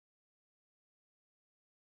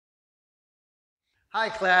Hi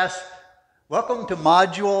class, welcome to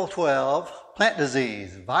Module 12, Plant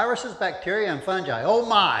Disease, Viruses, Bacteria, and Fungi. Oh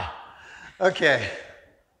my! Okay.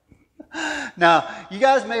 Now, you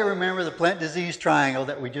guys may remember the plant disease triangle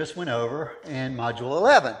that we just went over in Module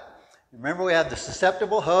 11. Remember we have the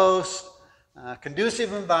susceptible host,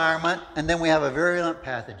 conducive environment, and then we have a virulent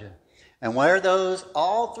pathogen. And where those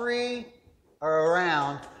all three are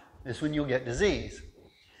around is when you'll get disease.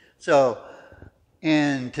 So,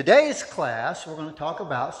 in today's class, we're going to talk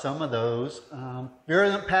about some of those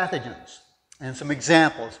virulent pathogens and some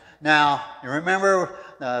examples. Now, you remember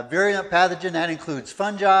virulent pathogen, that includes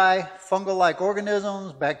fungi, fungal-like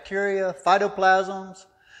organisms, bacteria,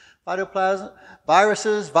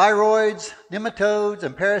 viruses, viroids, nematodes,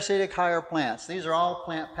 and parasitic higher plants. These are all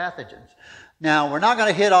plant pathogens. Now, we're not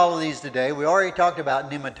going to hit all of these today. We already talked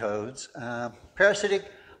about nematodes. Parasitic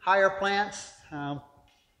higher plants,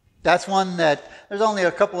 that's one that, there's only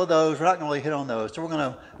a couple of those. We're not going to really hit on those. So we're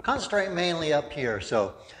going to concentrate mainly up here.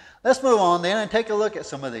 So let's move on then and take a look at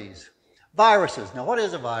some of these. Viruses. Now what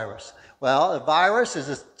is a virus? Well, a virus is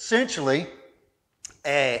essentially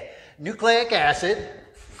a nucleic acid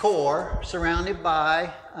core surrounded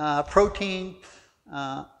by a protein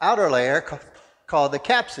outer layer called the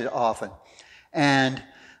capsid often. And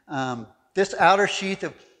this outer sheath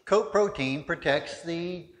of coat protein protects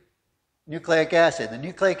the nucleic acid. The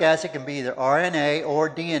nucleic acid can be either RNA or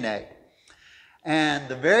DNA. And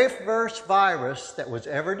the very first virus that was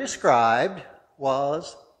ever described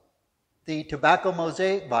was the tobacco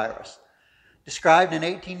mosaic virus, described in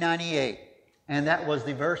 1898. And that was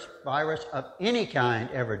the first virus of any kind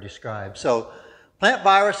ever described. So plant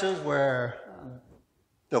viruses were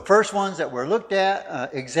the first ones that were looked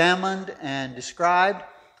at, examined, and described.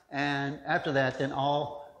 And after that, then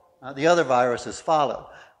all the other viruses followed.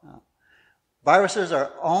 Viruses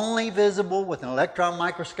are only visible with an electron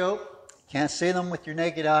microscope. Can't see them with your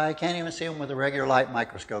naked eye. Can't even see them with a regular light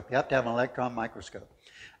microscope. You have to have an electron microscope.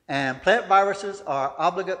 And plant viruses are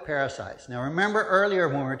obligate parasites. Now remember earlier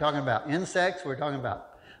when we were talking about insects, we were talking about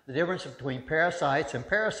the difference between parasites and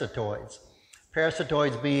parasitoids.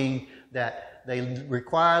 Parasitoids being that they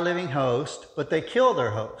require a living host, but they kill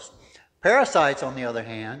their host. Parasites, on the other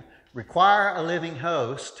hand, require a living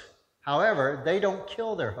host. However, they don't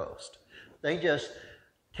kill their host. They just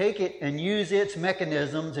take it and use its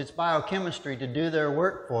mechanisms, its biochemistry to do their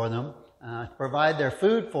work for them, to provide their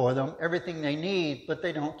food for them, everything they need, but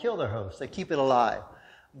they don't kill their host. They keep it alive.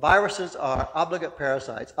 Viruses are obligate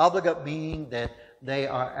parasites. Obligate being that they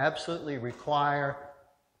are absolutely require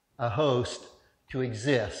a host to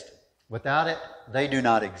exist. Without it, they do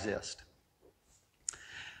not exist.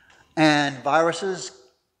 And viruses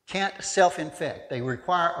can't self-infect. They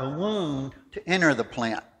require a wound to enter the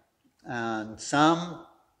plant. And some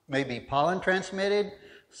may be pollen transmitted,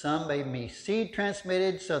 some may be seed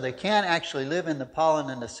transmitted, so they can actually live in the pollen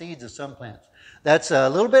and the seeds of some plants. That's a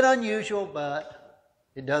little bit unusual, but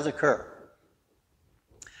it does occur.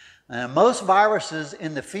 And most viruses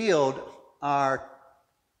in the field are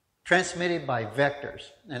transmitted by vectors.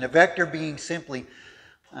 And a vector being simply,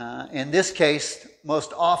 in this case,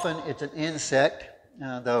 most often it's an insect,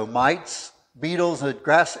 though mites, beetles,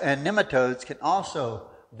 grass, and nematodes can also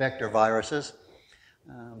vector viruses.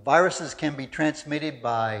 Viruses can be transmitted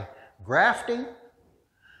by grafting,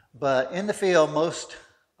 but in the field, most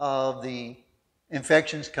of the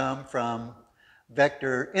infections come from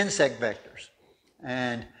insect vectors.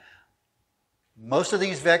 And most of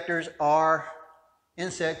these vectors are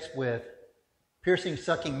insects with piercing,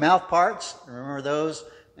 sucking mouth parts. Remember those?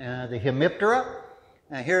 The Hemiptera.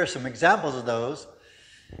 And here are some examples of those.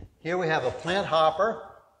 Here we have a plant hopper.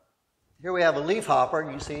 Here we have a leaf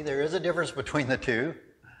hopper. You see there is a difference between the two.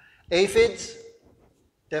 Aphids,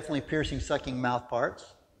 definitely piercing, sucking mouth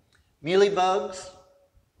parts. Mealybugs,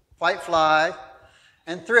 white fly,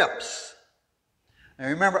 and thrips. And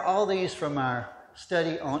remember all these from our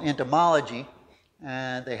study on entomology.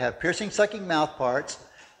 And they have piercing, sucking mouth parts,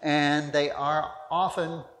 and they are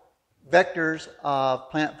often vectors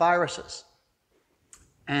of plant viruses.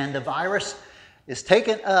 And the virus is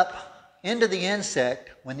taken up into the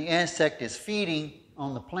insect when the insect is feeding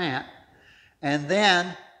on the plant, and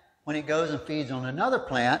then when it goes and feeds on another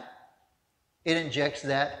plant, it injects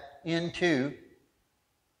that into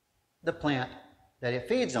the plant that it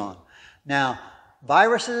feeds on. Now,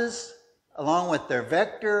 viruses, along with their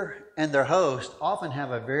vector and their host, often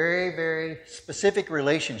have a very, very specific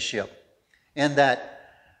relationship in that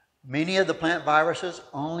many of the plant viruses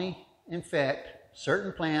only infect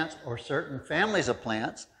certain plants or certain families of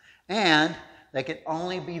plants, and they can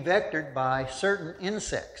only be vectored by certain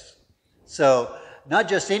insects. So not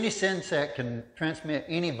just any insect can transmit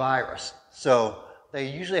any virus. So they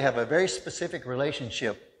usually have a very specific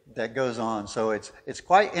relationship that goes on. So it's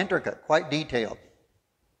quite intricate, quite detailed.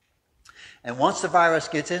 And once the virus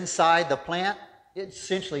gets inside the plant, it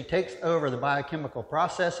essentially takes over the biochemical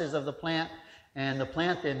processes of the plant, and the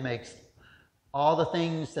plant then makes all the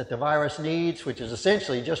things that the virus needs, which is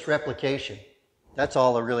essentially just replication. That's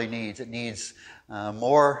all it really needs. It needs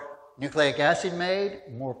more nucleic acid made,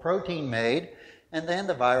 more protein made, and then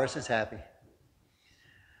the virus is happy.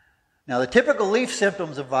 Now, the typical leaf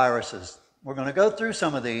symptoms of viruses, we're going to go through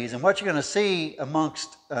some of these, and what you're going to see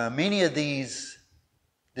amongst many of these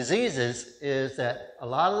diseases is that a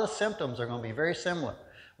lot of the symptoms are going to be very similar.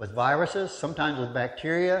 With viruses, sometimes with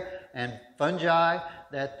bacteria and fungi,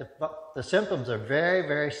 that the symptoms are very,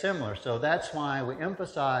 very similar. So that's why we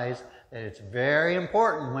emphasize that it's very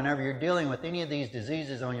important whenever you're dealing with any of these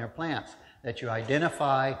diseases on your plants that you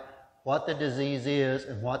identify what the disease is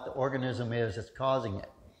and what the organism is that's causing it.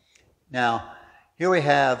 Now, here we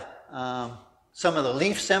have some of the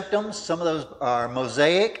leaf symptoms. Some of those are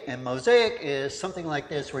mosaic, and mosaic is something like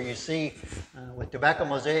this where you see with tobacco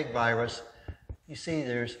mosaic virus, you see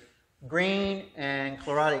there's green and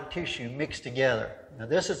chlorotic tissue mixed together. Now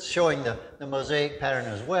this is showing the mosaic pattern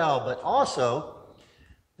as well, but also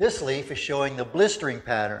this leaf is showing the blistering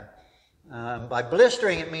pattern. By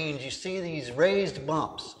blistering, it means you see these raised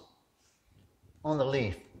bumps on the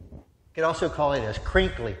leaf. You could also call it as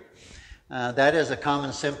crinkly. That is a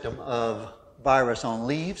common symptom of virus on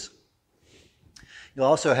leaves. You'll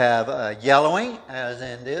also have yellowing, as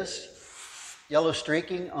in this, yellow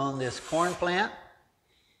streaking on this corn plant.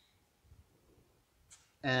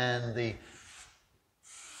 And the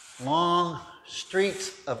long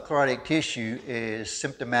streaks of chlorotic tissue is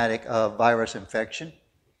symptomatic of virus infection.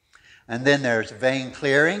 And then there's vein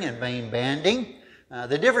clearing and vein banding.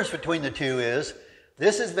 The difference between the two is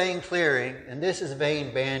this is vein clearing and this is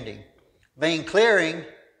vein banding. Vein clearing,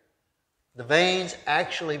 the veins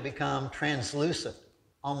actually become translucent,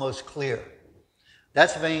 almost clear.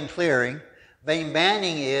 That's vein clearing. Vein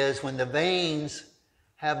banding is when the veins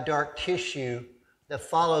have dark tissue that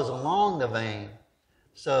follows along the vein.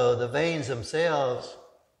 So the veins themselves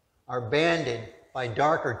are banded by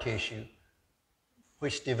darker tissue,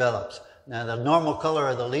 which develops. Now the normal color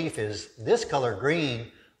of the leaf is this color green,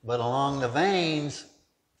 but along the veins,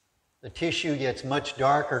 the tissue gets much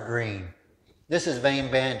darker green. This is vein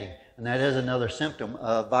banding, and that is another symptom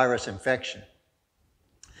of virus infection.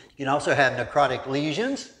 You can also have necrotic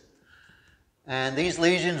lesions, and these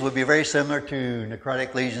lesions would be very similar to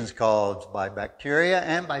necrotic lesions caused by bacteria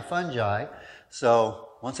and by fungi. So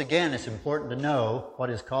once again, it's important to know what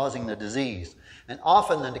is causing the disease. And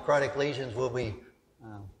often the necrotic lesions will be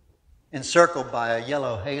encircled by a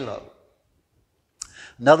yellow halo.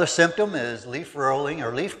 Another symptom is leaf rolling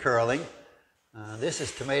or leaf curling. This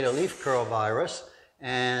is tomato leaf curl virus,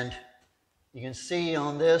 and you can see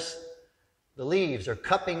on this the leaves are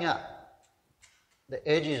cupping up. The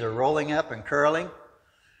edges are rolling up and curling.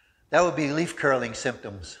 That would be leaf curling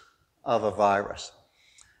symptoms of a virus.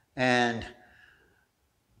 And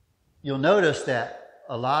you'll notice that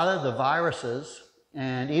a lot of the viruses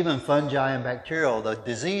and even fungi and bacterial, the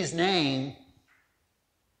disease name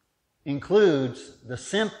includes the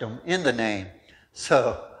symptom in the name.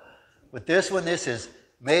 So with this one, this is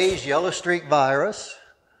maize yellow streak virus.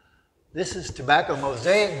 This is tobacco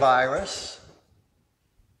mosaic virus.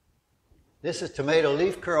 This is tomato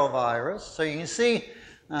leaf curl virus. So you can see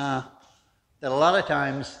that a lot of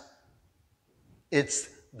times it's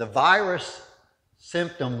the virus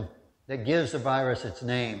symptom that gives the virus its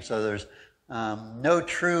name. So there's no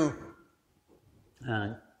true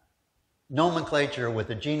nomenclature with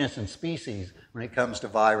the genus and species when it comes to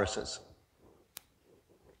viruses.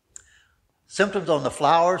 Symptoms on the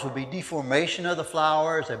flowers would be deformation of the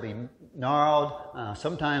flowers. They'll be gnarled.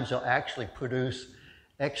 Sometimes they'll actually produce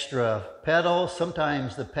extra petals.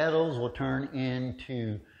 Sometimes the petals will turn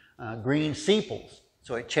into green sepals.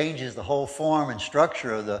 So it changes the whole form and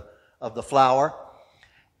structure of the flower.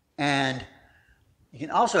 And you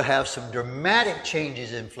can also have some dramatic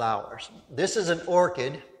changes in flowers. This is an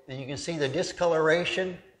orchid, and you can see the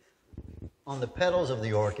discoloration on the petals of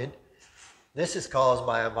the orchid. This is caused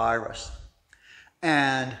by a virus.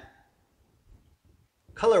 And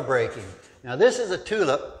color breaking. Now this is a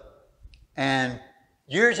tulip, and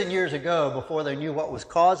years and years ago, before they knew what was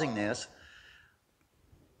causing this,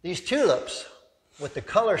 these tulips with the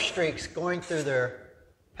color streaks going through their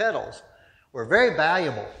petals were very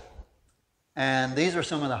valuable. And these are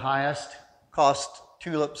some of the highest cost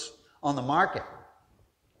tulips on the market.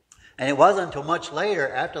 And it wasn't until much later,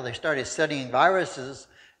 after they started studying viruses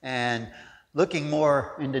and looking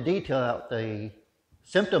more into detail at the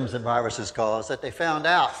symptoms that viruses cause, that they found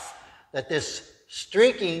out that this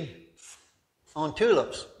streaking on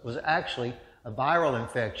tulips was actually a viral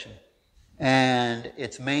infection. And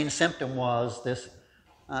its main symptom was this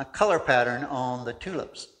color pattern on the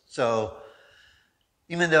tulips. So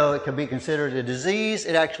even though it could be considered a disease,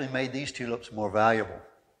 it actually made these tulips more valuable.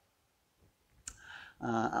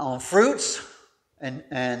 On fruits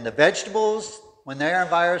and the vegetables, when they are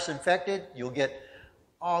virus infected, you'll get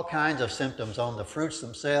all kinds of symptoms on the fruits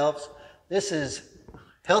themselves. This is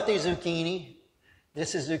healthy zucchini.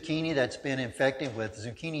 This is zucchini that's been infected with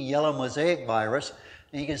zucchini yellow mosaic virus.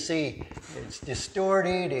 And you can see it's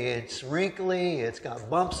distorted, it's wrinkly, it's got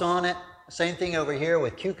bumps on it. Same thing over here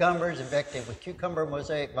with cucumbers infected with cucumber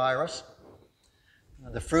mosaic virus.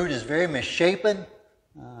 The fruit is very misshapen.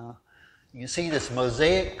 You can see this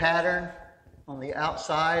mosaic pattern on the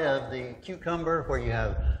outside of the cucumber where you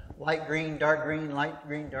have light green, dark green, light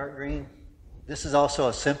green, dark green. This is also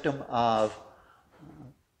a symptom of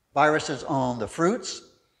viruses on the fruits.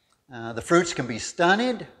 The fruits can be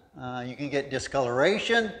stunted. You can get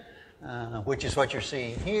discoloration, which is what you're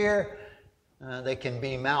seeing here. They can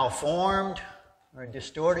be malformed or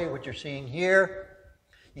distorted, what you're seeing here.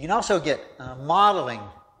 You can also get mottling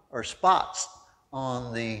or spots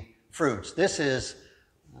on the fruits. This is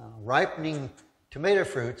ripening tomato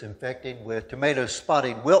fruits infected with tomato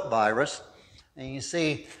spotted wilt virus. And you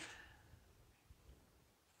see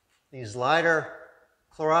these lighter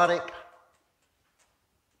chlorotic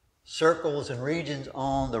circles and regions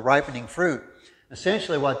on the ripening fruit.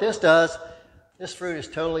 Essentially what this does, this fruit is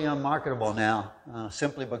totally unmarketable now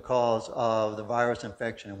simply because of the virus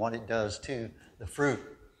infection and what it does to the fruit.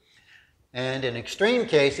 And in extreme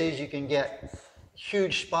cases, you can get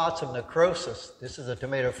huge spots of necrosis. This is a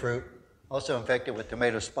tomato fruit also infected with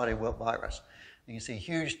tomato spotted wilt virus. You can see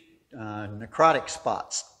huge necrotic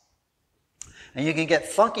spots. And you can get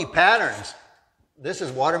funky patterns. This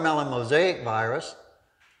is watermelon mosaic virus.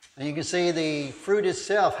 And you can see the fruit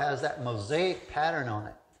itself has that mosaic pattern on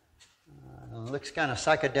it. It looks kind of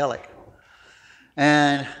psychedelic.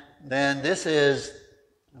 And then this is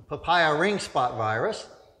papaya ring spot virus,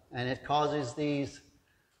 and it causes these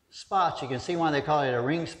spots. You can see why they call it a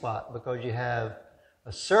ring spot, because you have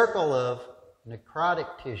a circle of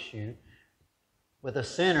necrotic tissue with a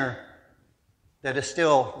center that is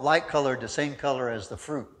still light colored, the same color as the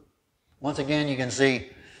fruit. Once again, you can see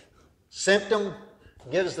symptom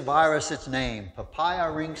gives the virus its name,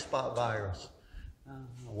 papaya ring spot virus,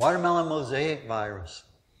 watermelon mosaic virus.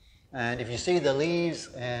 And if you see the leaves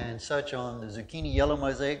and such on the zucchini yellow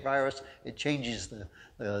mosaic virus, it changes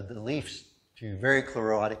the leaves to very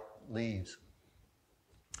chlorotic leaves.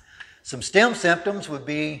 Some stem symptoms would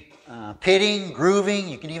be pitting, grooving.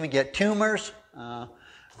 You can even get tumors,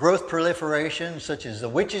 growth proliferation, such as the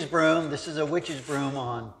witch's broom. This is a witch's broom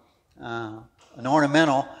on an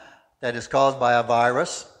ornamental that is caused by a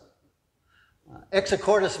virus.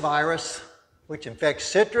 Exocortis virus, which infects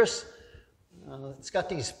citrus. It's got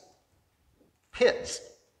these pits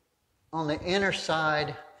on the inner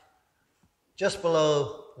side, just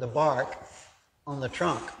below the bark on the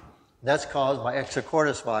trunk. That's caused by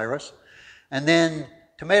Exocortis virus. And then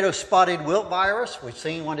tomato spotted wilt virus. We've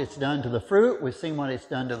seen what it's done to the fruit. We've seen what it's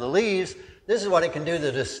done to the leaves. This is what it can do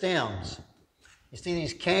to the stems. You see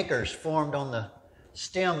these cankers formed on the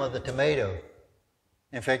stem of the tomato,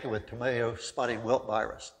 infected with tomato spotted wilt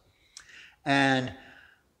virus. And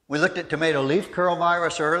we looked at tomato leaf curl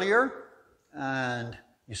virus earlier, and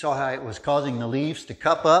you saw how it was causing the leaves to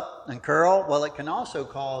cup up and curl. Well, it can also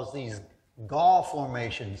cause these gall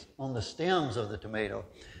formations on the stems of the tomato.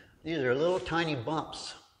 These are little tiny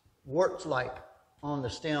bumps, warts-like, on the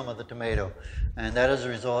stem of the tomato, and that is a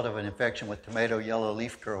result of an infection with tomato yellow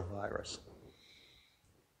leaf curl virus.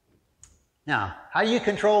 Now, how do you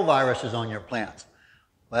control viruses on your plants?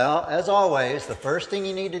 Well, as always, the first thing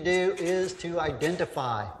you need to do is to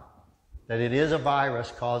identify that it is a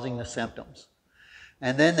virus causing the symptoms.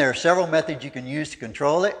 And then there are several methods you can use to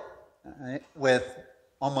control it. With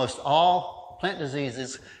almost all plant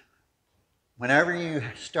diseases, whenever you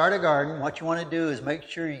start a garden, what you want to do is make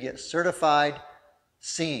sure you get certified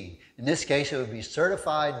seed. In this case, it would be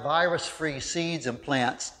certified virus-free seeds and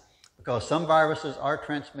plants, because some viruses are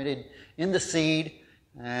transmitted in the seed,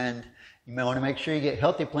 and you may want to make sure you get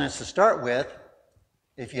healthy plants to start with.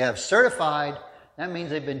 If you have certified, that means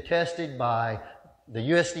they've been tested by the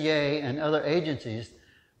USDA and other agencies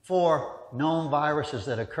for known viruses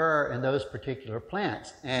that occur in those particular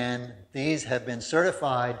plants. And these have been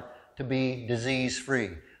certified to be disease-free.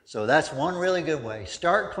 So that's one really good way.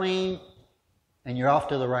 Start clean, and you're off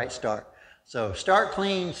to the right start. So start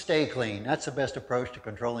clean, stay clean. That's the best approach to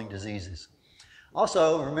controlling diseases.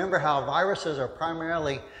 Also, remember how viruses are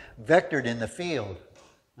primarily vectored in the field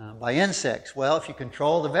by insects. Well, if you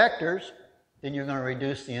control the vectors, then you're going to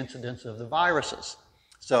reduce the incidence of the viruses.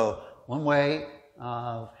 So one way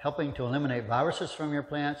of helping to eliminate viruses from your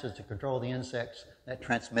plants is to control the insects that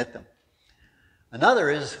transmit them. Another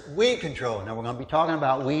is weed control. Now we're going to be talking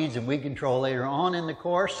about weeds and weed control later on in the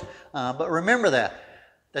course, but remember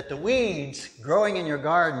that the weeds growing in your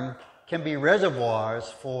garden can be reservoirs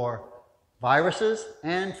for viruses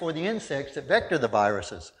and for the insects that vector the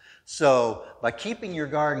viruses. So by keeping your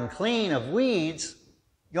garden clean of weeds,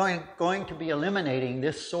 you're going to be eliminating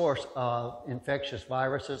this source of infectious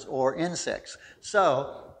viruses or insects.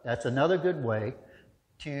 So that's another good way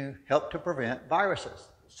to help to prevent viruses.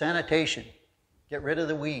 Sanitation. Get rid of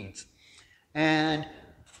the weeds. And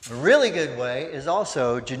a really good way is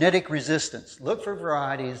also genetic resistance. Look for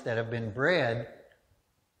varieties that have been bred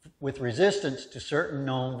with resistance to certain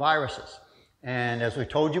known viruses. And as we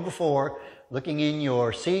told you before, looking in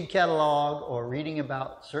your seed catalog or reading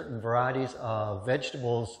about certain varieties of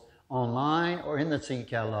vegetables online or in the seed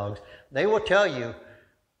catalogs, they will tell you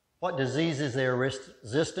what diseases they're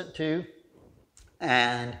resistant to.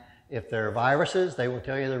 And if they're viruses, they will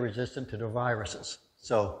tell you they're resistant to the viruses.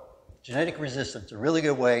 So genetic resistance, a really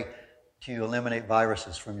good way to eliminate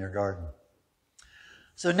viruses from your garden.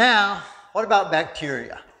 So now, what about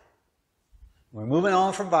bacteria? We're moving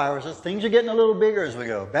on from viruses. Things are getting a little bigger as we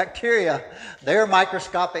go. Bacteria, they're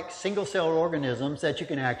microscopic single-celled organisms that you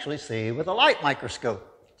can actually see with a light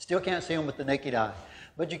microscope. Still can't see them with the naked eye,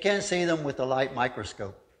 but you can see them with a light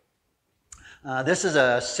microscope. This is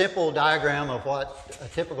a simple diagram of what a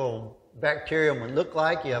typical bacterium would look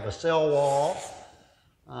like. You have a cell wall.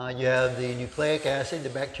 You have the nucleic acid, the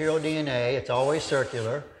bacterial DNA. It's always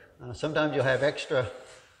circular. Sometimes you'll have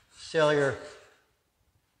extracellular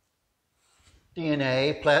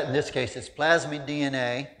DNA. In this case, it's plasmid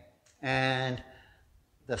DNA. And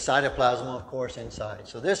the cytoplasm, of course, inside.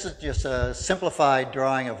 So this is just a simplified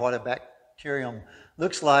drawing of what a bacterium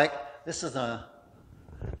looks like. This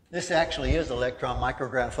actually is electron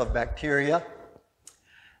micrograph of bacteria.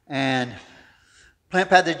 And plant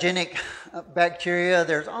pathogenic bacteria,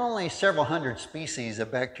 there's only several hundred species of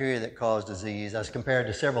bacteria that cause disease as compared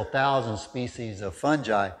to several thousand species of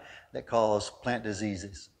fungi that cause plant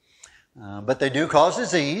diseases. But they do cause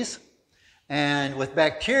disease. And with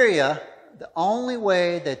bacteria, the only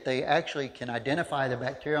way that they actually can identify the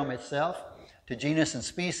bacterium itself to genus and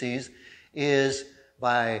species is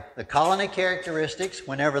by the colony characteristics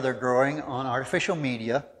whenever they're growing on artificial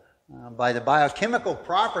media, by the biochemical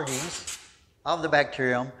properties of the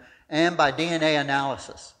bacterium, and by DNA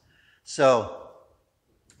analysis. So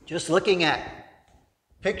just looking at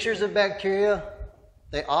pictures of bacteria,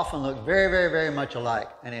 they often look very, very, very much alike,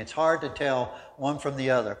 and it's hard to tell one from the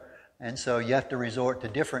other. And so you have to resort to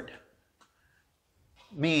different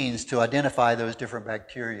means to identify those different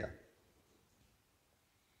bacteria.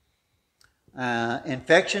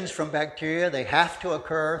 Infections from bacteria, they have to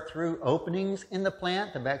occur through openings in the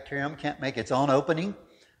plant. The bacterium can't make its own opening.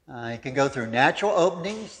 It can go through natural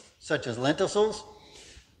openings, such as lenticels.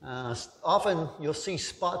 Often you'll see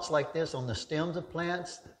spots like this on the stems of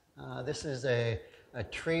plants. This is a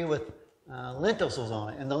tree with lenticels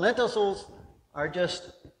on it. And the lenticels are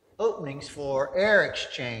just openings for air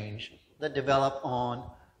exchange that develop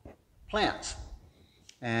on plants.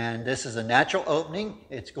 And this is a natural opening.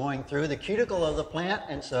 It's going through the cuticle of the plant,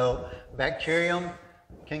 and so bacterium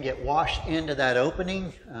can get washed into that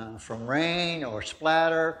opening from rain or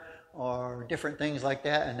splatter or different things like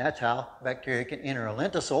that, and that's how bacteria can enter a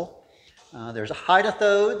lenticel. There's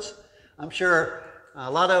hydrothodes. I'm sure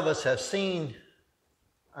a lot of us have seen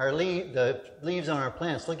the leaves on our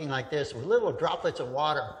plants looking like this with little droplets of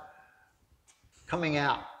water coming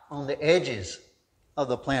out on the edges of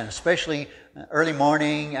the plant, especially early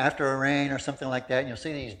morning after a rain or something like that, and you'll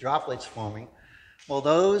see these droplets forming. Well,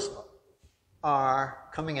 those are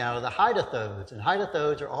coming out of the hydrothodes, and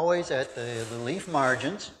hydrothodes are always at the leaf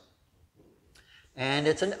margins, and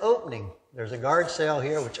it's an opening. There's a guard cell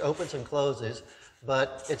here which opens and closes,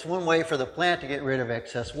 but it's one way for the plant to get rid of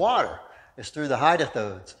excess water. It's through the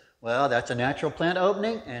hydrothodes. Well, that's a natural plant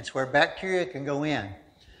opening, and it's where bacteria can go in.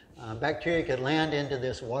 Bacteria could land into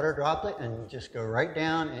this water droplet and just go right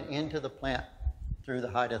down and into the plant through the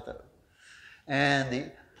hydothode. And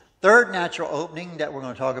the third natural opening that we're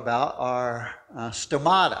going to talk about are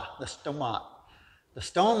stomata, the stomata. The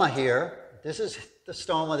stoma here, this is the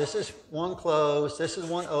stoma, this is one closed, this is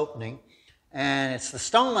one opening, and it's the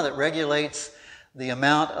stoma that regulates the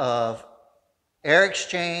amount of air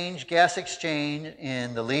exchange, gas exchange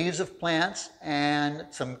in the leaves of plants, and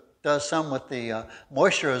does some with the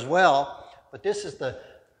moisture as well but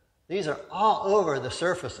these are all over the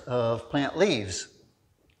surface of plant leaves.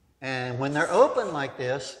 And when they're open like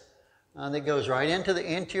this, it goes right into the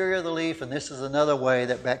interior of the leaf, and this is another way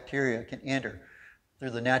that bacteria can enter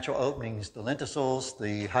through the natural openings, the lenticels,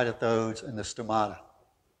 the hydrothodes, and the stomata.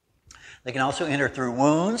 They can also enter through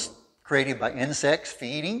wounds created by insects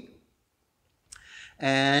feeding,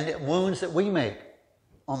 and wounds that we make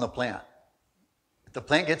on the plant. If the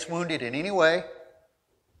plant gets wounded in any way,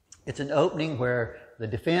 it's an opening where the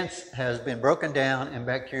defense has been broken down and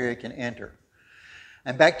bacteria can enter.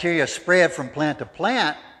 And bacteria spread from plant to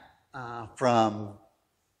plant, from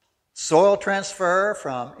soil transfer,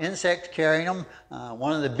 from insects carrying them.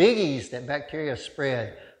 One of the biggies that bacteria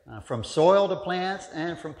spread from soil to plants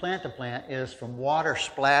and from plant to plant is from water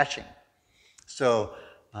splashing. So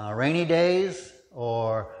rainy days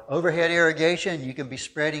or overhead irrigation, you can be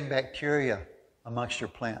spreading bacteria amongst your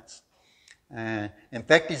plants.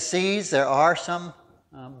 Infected seeds, there are some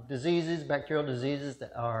diseases, bacterial diseases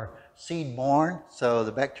that are seed-borne, so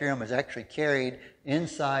the bacterium is actually carried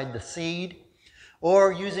inside the seed,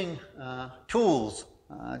 or using tools,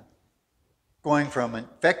 going from an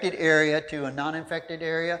infected area to a non-infected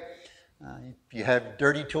area. If you have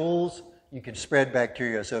dirty tools, you can spread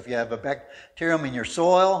bacteria. So if you have a bacterium in your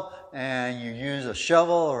soil and you use a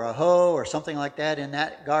shovel or a hoe or something like that in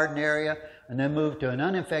that garden area, and then move to an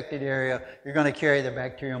uninfected area, you're going to carry the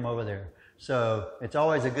bacterium over there. So it's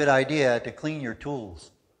always a good idea to clean your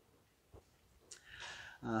tools.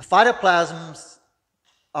 Phytoplasms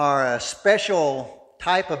are a special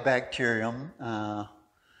type of bacterium.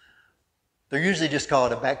 They're usually just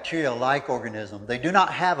called a bacteria-like organism. They do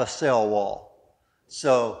not have a cell wall.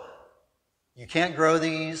 So you can't grow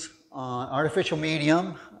these on artificial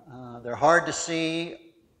medium. They're hard to see,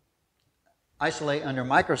 isolate under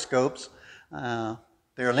microscopes.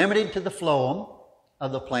 They're limited to the phloem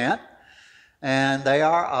of the plant, and they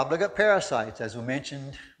are obligate parasites, as we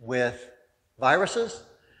mentioned with viruses.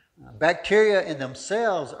 Bacteria in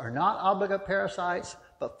themselves are not obligate parasites,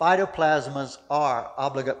 but phytoplasmas are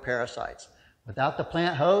obligate parasites. Without the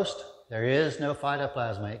plant host, there is no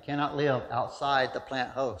phytoplasma. It cannot live outside the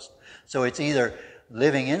plant host. So it's either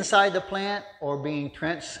living inside the plant or being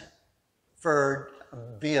transferred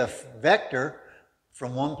via vector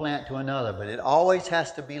from one plant to another, but it always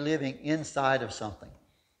has to be living inside of something.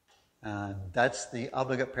 That's the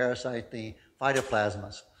obligate parasite, the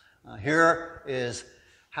phytoplasmas. Here is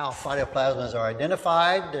how phytoplasmas are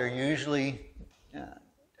identified. They're usually,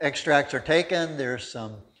 extracts are taken, there's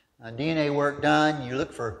some DNA work done. You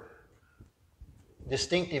look for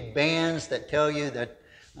distinctive bands that tell you that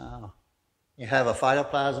you have a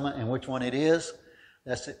phytoplasma and which one it is.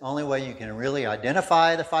 That's the only way you can really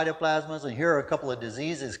identify the phytoplasmas. And here are a couple of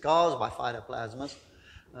diseases caused by phytoplasmas.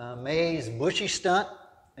 Maize bushy stunt.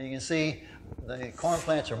 And you can see the corn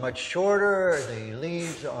plants are much shorter. The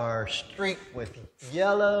leaves are streaked with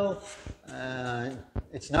yellow.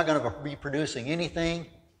 It's not going to be producing anything.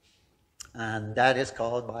 And that is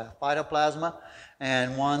caused by a phytoplasma.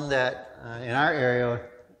 And one that in our area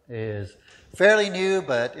is fairly new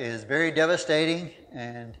but is very devastating,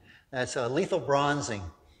 and that's lethal bronzing.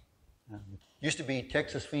 Used to be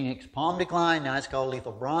Texas Phoenix palm decline, now it's called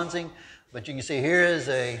lethal bronzing. But you can see here is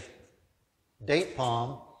a date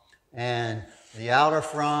palm, and the outer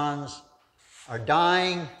fronds are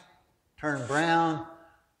dying, turn brown.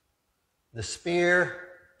 The spear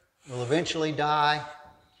will eventually die,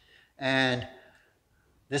 and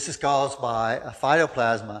this is caused by a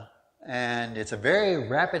phytoplasma, and it's a very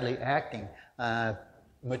rapidly acting.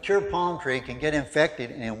 Mature palm tree can get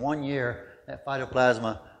infected, and in 1 year, that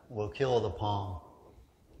phytoplasma will kill the palm.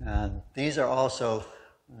 And these are also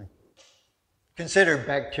considered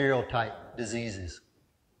bacterial type diseases.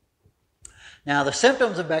 Now, the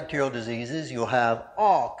symptoms of bacterial diseases, you'll have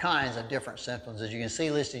all kinds of different symptoms, as you can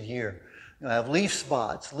see listed here. You'll have leaf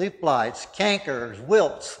spots, leaf blights, cankers,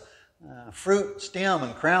 wilts, fruit, stem,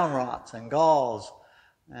 and crown rots, and galls.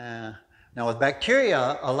 Now, with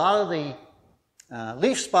bacteria, a lot of the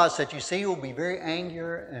leaf spots that you see will be very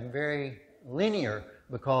angular and very linear,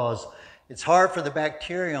 because it's hard for the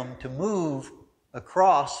bacterium to move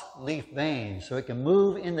across leaf veins. So it can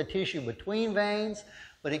move in the tissue between veins,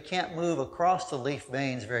 but it can't move across the leaf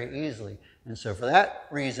veins very easily. And so for that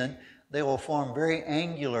reason, they will form very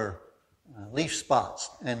angular leaf spots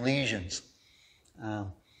and lesions.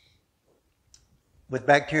 With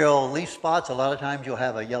bacterial leaf spots, a lot of times you'll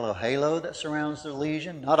have a yellow halo that surrounds the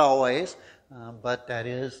lesion. Not always, but that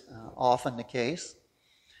is often the case.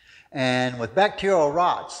 And with bacterial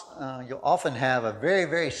rots, you'll often have a very,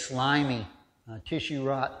 very slimy tissue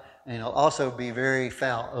rot, and it'll also be very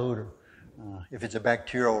foul odor if it's a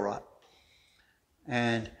bacterial rot.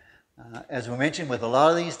 And as we mentioned, with a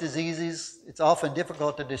lot of these diseases, it's often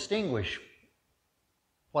difficult to distinguish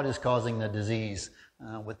what is causing the disease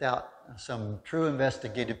without some true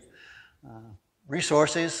investigative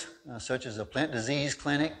resources, such as a plant disease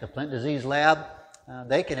clinic, the plant disease lab.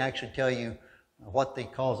 They can actually tell you what the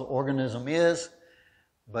causal organism is,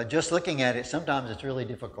 but just looking at it, sometimes it's really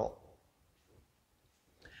difficult.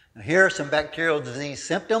 Now, here are some bacterial disease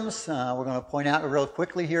symptoms we're going to point out real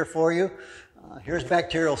quickly here for you. Here's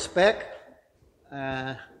bacterial speck.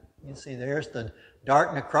 You can see there's the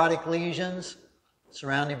dark necrotic lesions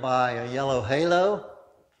surrounded by a yellow halo.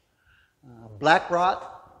 Black rot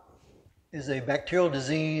is a bacterial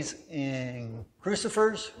disease in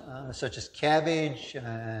crucifers, such as cabbage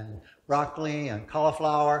and broccoli and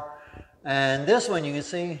cauliflower. And this one, you can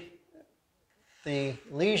see the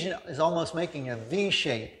lesion is almost making a V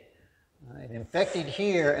shape. It infected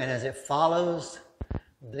here, and as it follows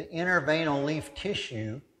the inner venal leaf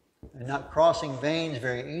tissue and not crossing veins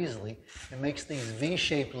very easily, it makes these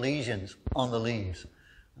V-shaped lesions on the leaves.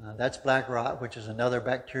 That's black rot, which is another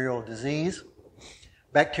bacterial disease.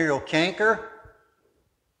 Bacterial canker.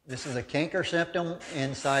 This is a canker symptom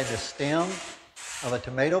inside the stem of a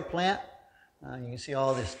tomato plant. You can see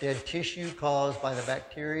all this dead tissue caused by the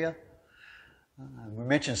bacteria. We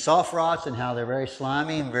mentioned soft rots and how they're very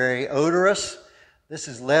slimy and very odorous. This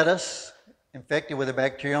is lettuce infected with a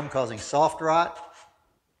bacterium causing soft rot.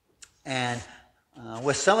 And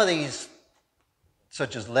with some of these,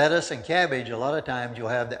 such as lettuce and cabbage, a lot of times you'll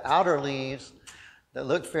have the outer leaves that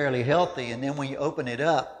look fairly healthy, and then when you open it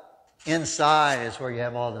up, inside is where you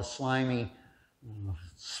have all the slimy,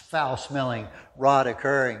 foul-smelling rot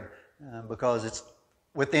occurring because it's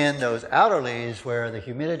within those outer leaves where the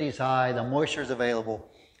humidity is high, the moisture is available,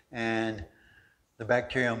 and the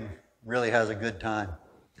bacterium really has a good time.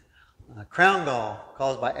 Crown gall,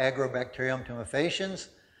 caused by Agrobacterium tumefaciens.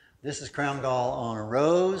 This is crown gall on a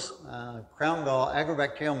rose. Crown gall,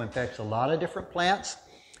 Agrobacterium infects a lot of different plants,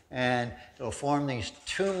 and it'll form these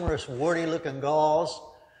tumorous, warty-looking galls.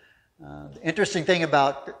 The interesting thing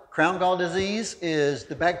about crown gall disease is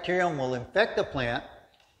the bacterium will infect the plant,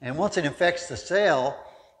 and once it infects the cell,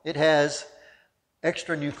 it has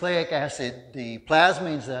extra nucleic acid, the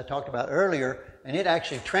plasmins that I talked about earlier, and it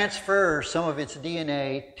actually transfers some of its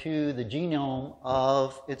DNA to the genome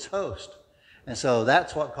of its host. And so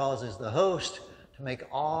that's what causes the host to make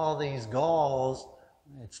all these galls.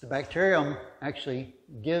 It's the bacterium actually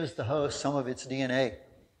gives the host some of its DNA.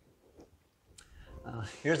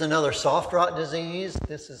 Here's another soft rot disease.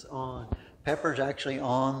 This is on peppers, actually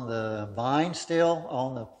on the vine still,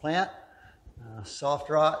 on the plant. Soft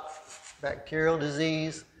rot, bacterial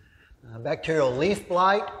disease. Bacterial leaf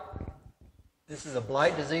blight. This is a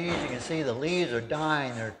blight disease. You can see the leaves are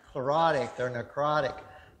dying. They're chlorotic, they're necrotic.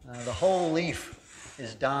 The whole leaf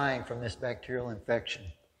is dying from this bacterial infection.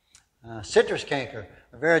 Citrus canker,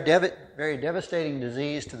 a very devastating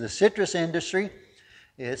disease to the citrus industry.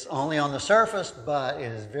 It's only on the surface, but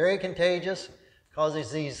it is very contagious.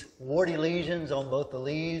 Causes these warty lesions on both the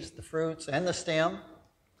leaves, the fruits, and the stem.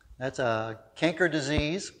 That's a canker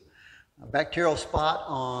disease. A bacterial spot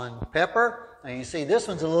on pepper. And you see this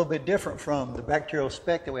one's a little bit different from the bacterial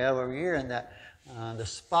speck that we have over here in that the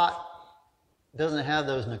spot doesn't have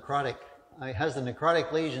those necrotic, it has the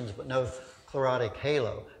necrotic lesions but no chlorotic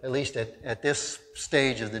halo, at least at this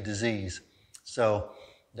stage of the disease. So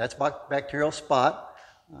that's bacterial spot.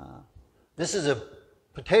 This is a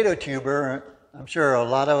potato tuber. I'm sure a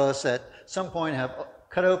lot of us at some point have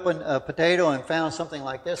cut open a potato and found something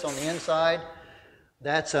like this on the inside.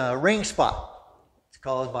 That's a ring spot. It's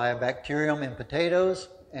caused by a bacterium in potatoes,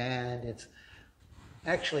 and it's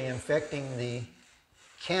actually infecting the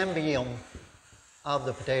cambium of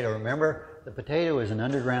the potato. Remember, the potato is an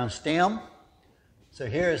underground stem. So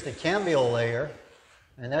here is the cambial layer,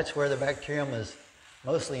 and that's where the bacterium is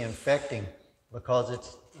mostly infecting because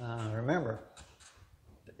it's, remember,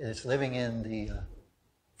 it's living in the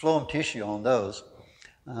phloem tissue on those.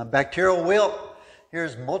 Bacterial wilt.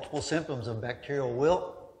 Here's multiple symptoms of bacterial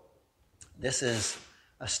wilt. This is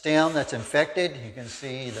a stem that's infected. You can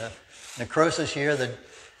see the necrosis here, the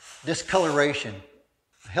discoloration.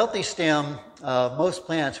 A healthy stem of most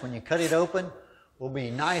plants, when you cut it open, will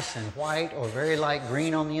be nice and white or very light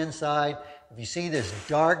green on the inside. If you see this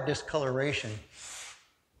dark discoloration,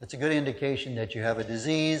 that's a good indication that you have a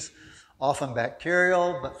disease, often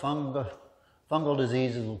bacterial, but fungal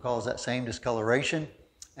diseases will cause that same discoloration.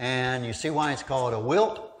 And you see why it's called a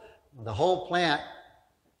wilt. The whole plant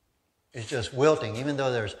is just wilting, even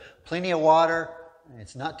though there's plenty of water, and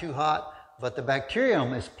it's not too hot, but the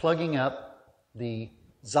bacterium is plugging up the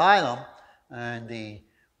xylem, and the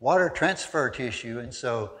water transfer tissue, and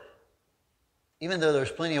so even though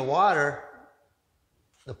there's plenty of water,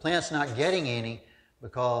 the plant's not getting any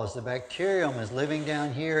because the bacterium is living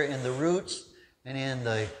down here in the roots and in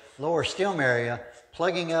the lower stem area,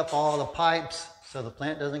 plugging up all the pipes so the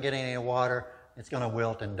plant doesn't get any water. It's going to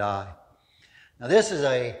wilt and die. Now this is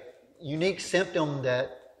a unique symptom that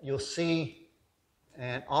you'll see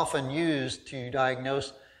and often used to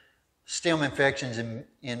diagnose stem infections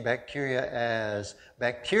in bacteria as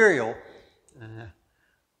bacterial.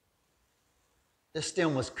 This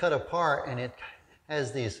stem was cut apart and it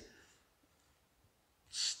has these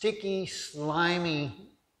sticky, slimy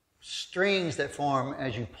strings that form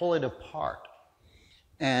as you pull it apart.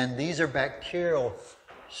 And these are bacterial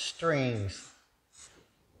strings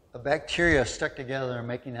of bacteria stuck together and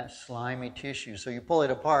making that slimy tissue. So you pull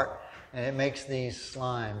it apart and it makes these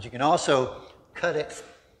slimes. You can also cut it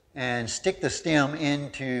and stick the stem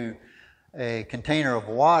into a container of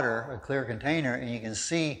water, a clear container, and you can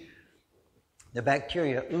see the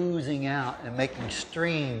bacteria oozing out and making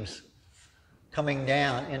streams coming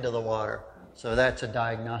down into the water. So that's a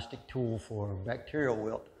diagnostic tool for bacterial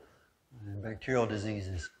wilt and bacterial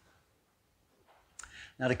diseases.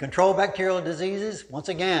 Now to control bacterial diseases, once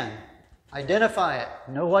again, identify it,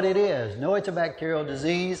 know what it is, know it's a bacterial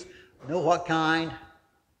disease, know what kind,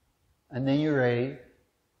 and then you're ready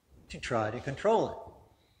to try to control it.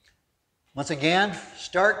 Once again,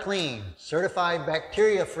 start clean. Certified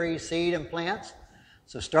bacteria-free seed and plants.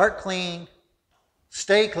 So start clean,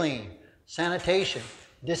 stay clean. Sanitation,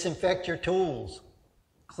 disinfect your tools,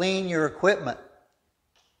 clean your equipment,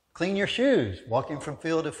 clean your shoes, walking from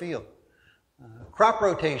field to field. Crop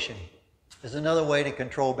rotation is another way to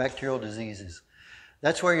control bacterial diseases.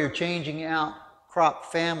 That's where you're changing out crop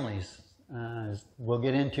families. We'll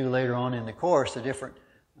get into later on in the course, the different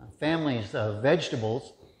families of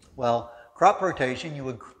vegetables. Well, crop rotation, you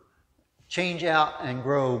would change out and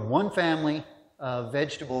grow one family of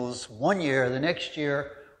vegetables one year, the next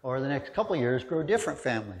year or the next couple of years grow different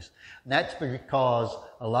families. And that's because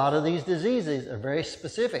a lot of these diseases are very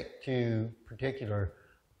specific to particular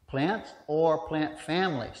plants or plant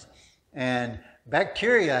families. And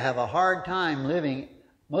bacteria have a hard time living,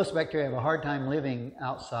 most bacteria have a hard time living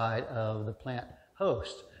outside of the plant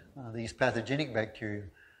host, these pathogenic bacteria.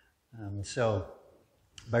 So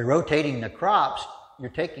by rotating the crops, you're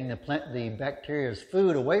taking the bacteria's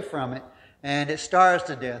food away from it, and it starves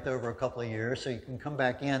to death over a couple of years, so you can come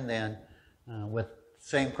back in then with the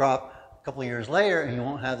same crop a couple of years later and you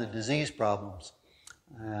won't have the disease problems.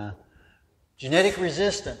 Genetic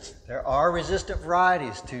resistance. There are resistant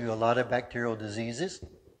varieties to a lot of bacterial diseases.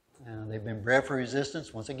 They've been bred for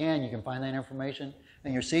resistance. Once again, you can find that information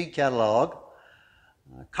in your seed catalog.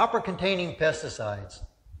 Copper-containing pesticides.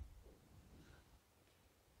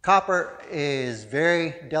 Copper is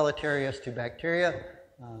very deleterious to bacteria.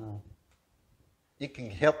 It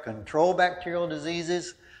can help control bacterial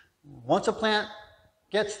diseases. Once a plant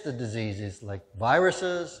gets the diseases like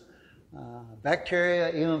viruses, bacteria,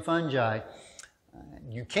 even fungi,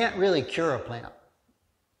 you can't really cure a plant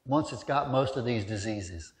once it's got most of these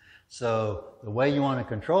diseases. So the way you want to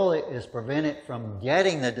control it is prevent it from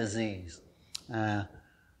getting the disease.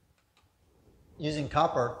 Using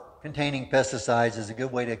copper-containing pesticides is a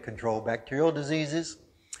good way to control bacterial diseases.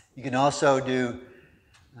 You can also do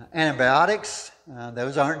antibiotics.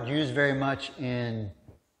 Those aren't used very much in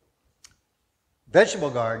vegetable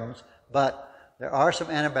gardens, but there are some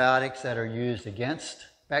antibiotics that are used against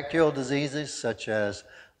bacterial diseases such as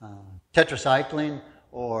tetracycline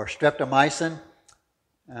or streptomycin.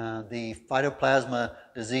 The phytoplasma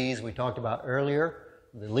disease we talked about earlier,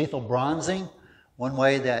 the lethal bronzing. One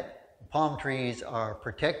way that palm trees are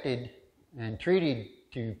protected and treated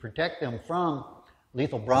to protect them from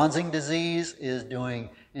lethal bronzing disease is doing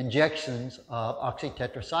injections of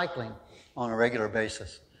oxytetracycline on a regular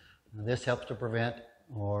basis. This helps to prevent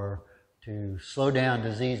or to slow down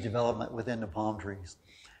disease development within the palm trees.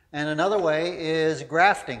 And another way is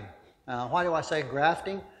grafting. Why do I say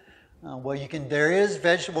grafting? Well, there is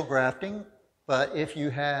vegetable grafting, but if you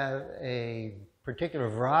have a particular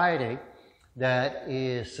variety that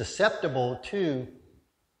is susceptible to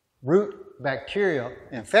root bacterial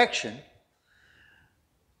infection,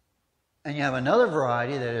 and you have another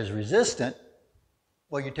variety that is resistant,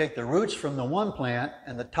 well, you take the roots from the one plant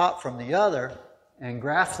and the top from the other and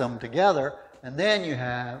graft them together, and then you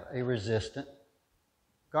have a resistant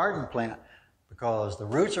garden plant because the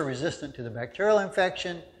roots are resistant to the bacterial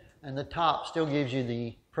infection and the top still gives you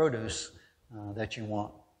the produce that you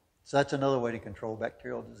want. So that's another way to control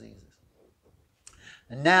bacterial diseases.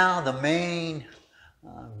 And now the main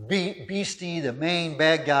beastie, the main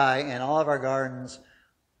bad guy in all of our gardens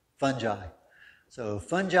fungi. So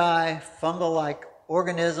fungi, fungal-like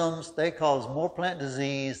organisms, they cause more plant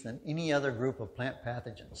disease than any other group of plant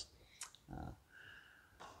pathogens.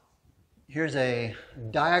 Here's a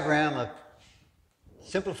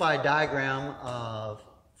simplified diagram of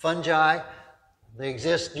fungi. They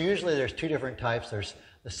exist, usually there's two different types. There's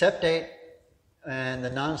the septate and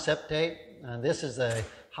the non-septate. This is a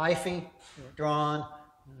hyphae drawn.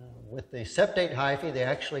 With the septate hyphae, they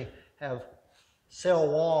actually have cell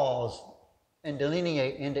walls and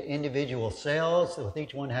delineate into individual cells, with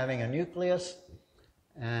each one having a nucleus,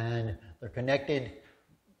 and they're connected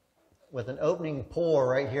with an opening pore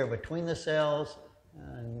right here between the cells.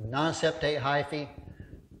 Non-septate hyphae,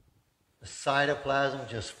 the cytoplasm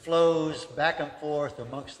just flows back and forth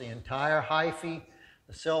amongst the entire hyphae.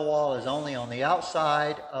 The cell wall is only on the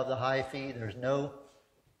outside of the hyphae. There's no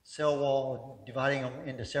cell wall dividing them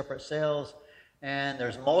into separate cells, and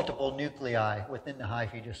there's multiple nuclei within the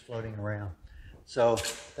hyphae just floating around. So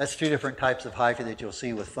that's two different types of hyphae that you'll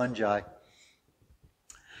see with fungi.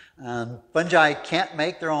 Fungi can't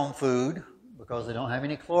make their own food because they don't have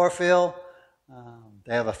any chlorophyll.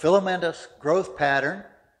 They have a filamentous growth pattern,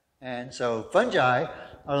 and so fungi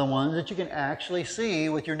are the ones that you can actually see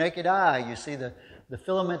with your naked eye. You see the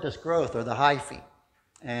filamentous growth, or the hyphae.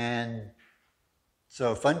 And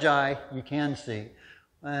so fungi you can see.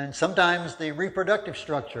 And sometimes the reproductive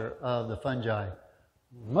structure of the fungi.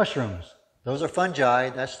 Mushrooms, those are fungi.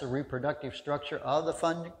 That's the reproductive structure of the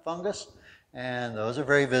fungus. And those are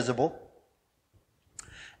very visible.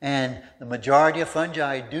 And the majority of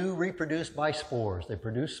fungi do reproduce by spores. They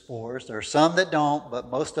produce spores. There are some that don't, but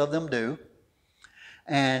most of them do.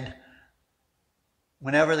 And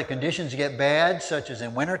whenever the conditions get bad, such as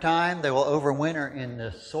in wintertime, they will overwinter in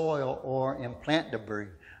the soil or in plant debris.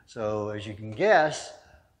 So as you can guess,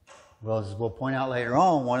 well, as we'll point out later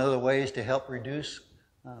on, one of the ways to help reduce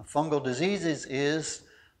fungal diseases is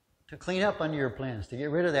to clean up under your plants, to get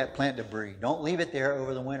rid of that plant debris. Don't leave it there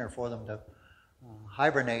over the winter for them to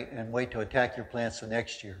hibernate and wait to attack your plants the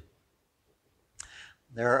next year.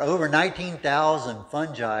 There are over 19,000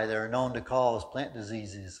 fungi that are known to cause plant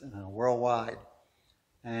diseases worldwide.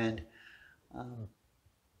 And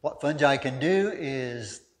what fungi can do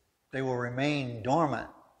is they will remain dormant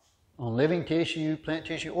on living tissue, plant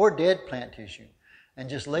tissue, or dead plant tissue, and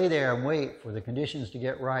just lay there and wait for the conditions to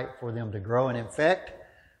get right for them to grow and infect,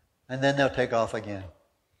 and then they'll take off again.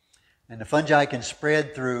 And the fungi can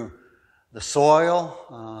spread through the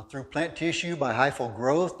soil, through plant tissue by hyphal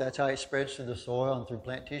growth. That's how it spreads through the soil and through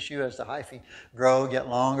plant tissue as the hyphae grow, get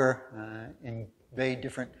longer, invade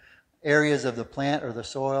different areas of the plant or the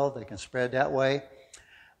soil. They can spread that way.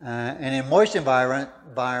 And in moist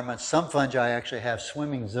environments, some fungi actually have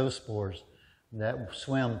swimming zoospores that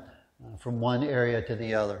swim from one area to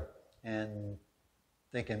the other. And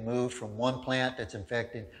they can move from one plant that's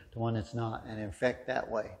infected to one that's not and infect that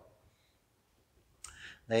way.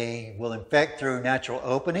 They will infect through natural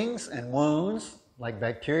openings and wounds, like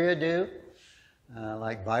bacteria do,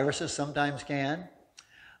 like viruses sometimes can.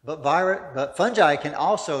 But fungi can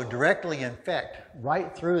also directly infect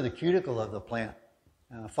right through the cuticle of the plant.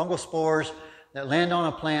 Fungal spores that land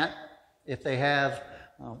on a plant, if they have,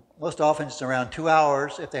 most often it's around 2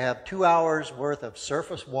 hours, if they have 2 hours worth of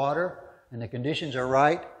surface water and the conditions are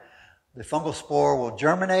right, the fungal spore will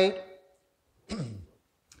germinate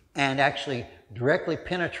and actually directly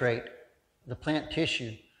penetrate the plant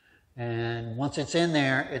tissue. And once it's in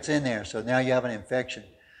there, it's in there. So now you have an infection.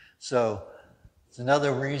 So it's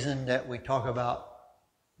another reason that we talk about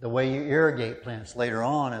the way you irrigate plants later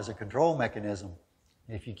on as a control mechanism.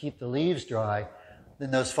 If you keep the leaves dry,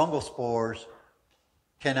 then those fungal spores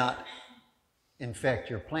cannot infect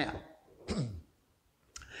your plant.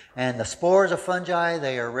 And the spores of fungi,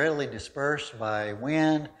 they are readily dispersed by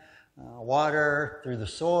wind, water, through the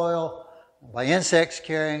soil, by insects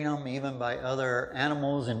carrying them, even by other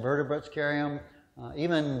animals, invertebrates carrying them,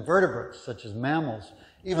 even vertebrates such as mammals,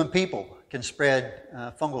 even people can spread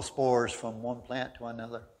fungal spores from one plant to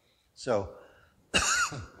another. So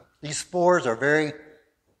these spores are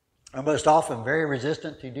most often very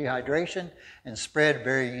resistant to dehydration and spread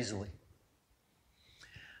very easily.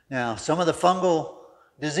 Now, some of the fungal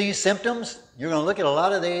disease symptoms, you're going to look at a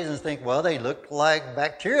lot of these and think, well, they look like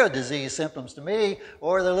bacterial disease symptoms to me,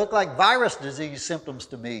 or they look like virus disease symptoms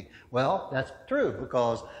to me. Well, that's true,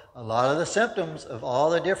 because a lot of the symptoms of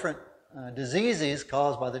all the different diseases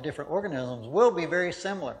caused by the different organisms will be very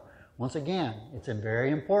similar. Once again, it's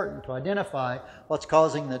very important to identify what's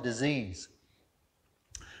causing the disease.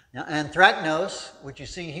 Now, anthracnose, which you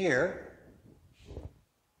see here,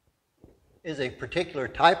 is a particular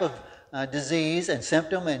type of disease and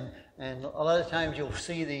symptom, and And a lot of times you'll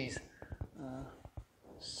see these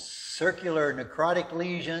circular necrotic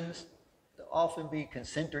lesions. They'll often be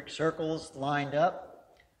concentric circles lined up.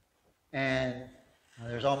 And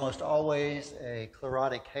there's almost always a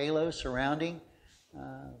chlorotic halo surrounding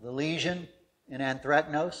the lesion in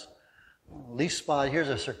anthracnose. Leaf spot, here's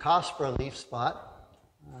a Cercospora leaf spot.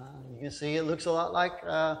 You can see it looks a lot like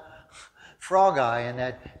frog eye in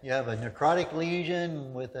that you have a necrotic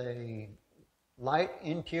lesion with a light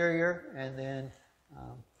interior, and then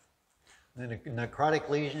the necrotic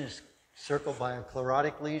lesion is circled by a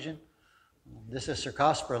chlorotic lesion. This is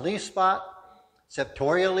Cercospora leaf spot,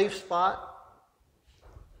 Septoria leaf spot,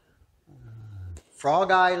 frog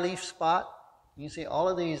eye leaf spot. You see all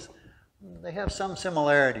of these, they have some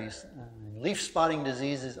similarities. Leaf spotting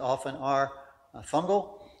diseases often are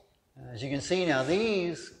fungal. As you can see now,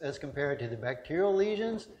 these, as compared to the bacterial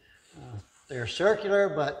lesions, they're circular,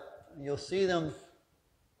 but you'll see them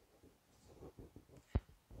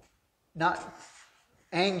not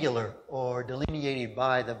angular or delineated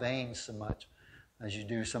by the veins so much as you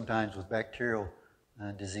do sometimes with bacterial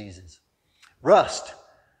diseases. Rust.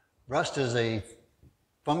 Rust is a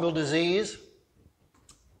fungal disease.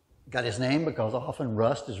 Got his name because often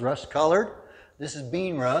rust is rust-colored. This is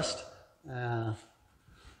bean rust.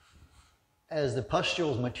 As the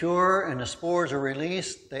pustules mature and the spores are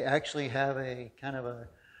released, they actually have a kind of a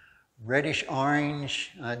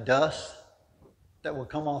reddish-orange dust that will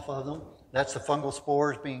come off of them. That's the fungal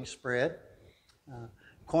spores being spread.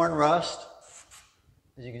 Corn rust,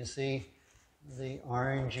 as you can see, the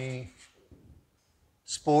orangey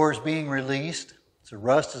spores being released. So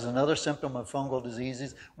rust is another symptom of fungal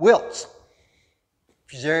diseases. Wilts,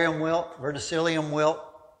 Fusarium wilt, Verticillium wilt.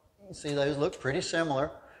 You can see those look pretty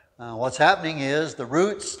similar. What's happening is the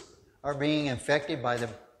roots are being infected by the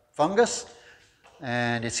fungus,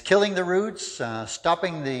 and it's killing the roots,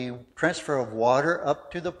 stopping the transfer of water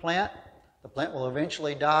up to the plant. The plant will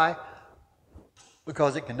eventually die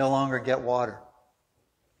because it can no longer get water.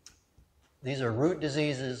 These are root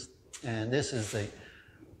diseases, and this is the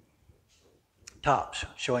top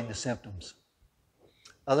showing the symptoms.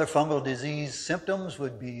 Other fungal disease symptoms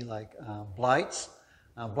would be like blights.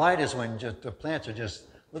 Blight is when just the plants are just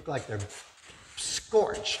look like they're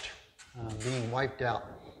scorched, being wiped out.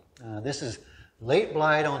 This is late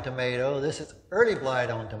blight on tomato. This is early blight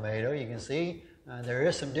on tomato. You can see there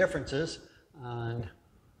is some differences. And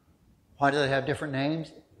why do they have different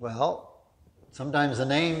names? Well, sometimes the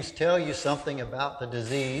names tell you something about the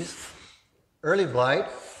disease. Early blight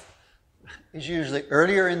is usually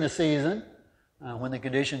earlier in the season when the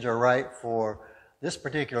conditions are right for this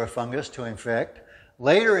particular fungus to infect.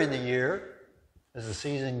 Later in the year, as the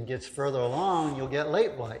season gets further along, you'll get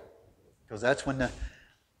late blight because that's when the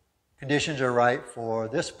conditions are right for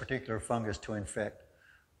this particular fungus to infect.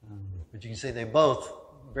 But you can see they both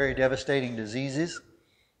very devastating diseases.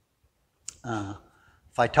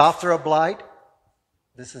 Phytophthora blight.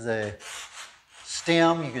 This is a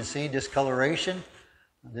stem. You can see discoloration.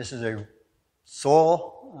 This is a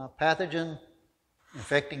soil pathogen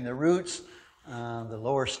infecting the roots, the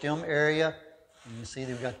lower stem area. And you see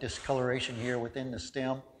they've got discoloration here within the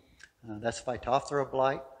stem. That's Phytophthora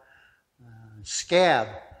blight. Scab.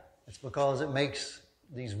 It's because it makes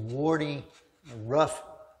these warty, rough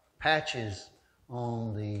patches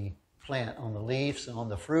on the plant, on the leaves, and on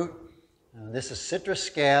the fruit. This is citrus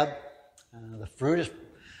scab. The fruit is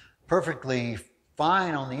perfectly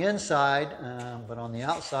fine on the inside, but on the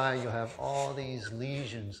outside you'll have all these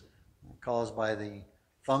lesions caused by the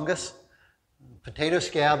fungus. Potato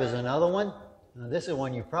scab is another one. This is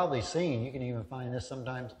one you've probably seen. You can even find this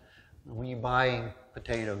sometimes when you're buying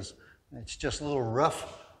potatoes. It's just little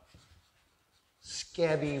rough,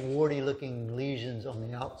 scabby, warty-looking lesions on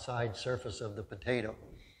the outside surface of the potato.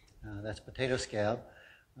 That's potato scab.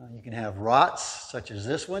 You can have rots, such as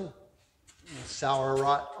this one, sour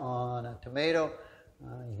rot on a tomato.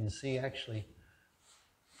 You can see actually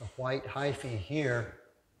the white hyphae here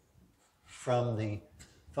from the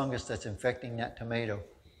fungus that's infecting that tomato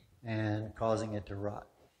and causing it to rot.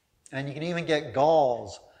 And you can even get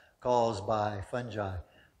galls caused by fungi.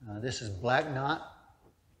 This is black knot.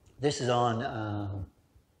 This is on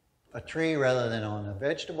a tree rather than on a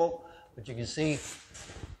vegetable, but you can see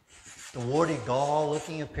the warty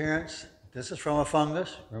gall-looking appearance. This is from a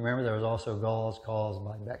fungus. Remember, there's also galls caused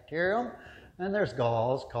by bacterium, and there's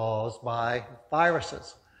galls caused by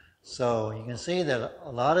viruses. So you can see that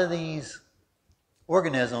a lot of these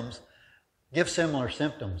organisms give similar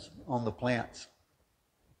symptoms on the plants.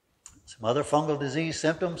 Some other fungal disease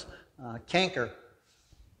symptoms, canker.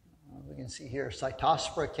 We can see here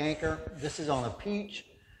Cytospora canker. This is on a peach,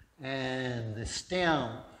 and the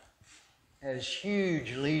stem has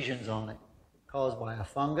huge lesions on it caused by a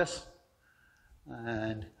fungus.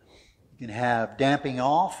 And you can have damping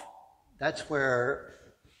off. That's where,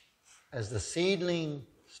 as the seedling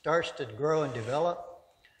starts to grow and develop,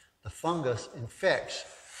 the fungus infects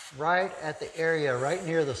right at the area right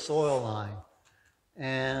near the soil line.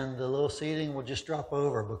 And the little seedling will just drop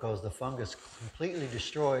over because the fungus completely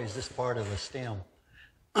destroys this part of the stem.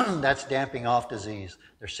 That's damping off disease.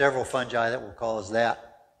 There's several fungi that will cause that.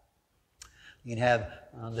 You can have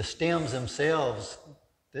the stems themselves.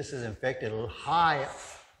 This is infected a little high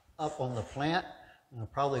up on the plant,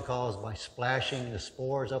 probably caused by splashing the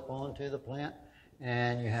spores up onto the plant.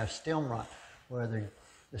 And you have stem rot, where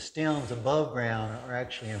the stems above ground are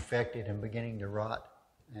actually infected and beginning to rot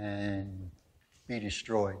and be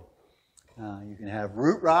destroyed. You can have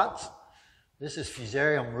root rots. This is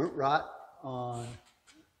fusarium root rot on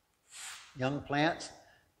young plants.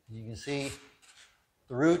 You can see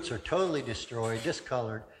the roots are totally destroyed,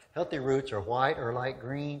 discolored. Healthy roots are white or light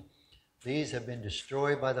green. These have been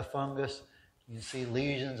destroyed by the fungus. You can see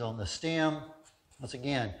lesions on the stem. Once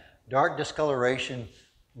again, dark discoloration,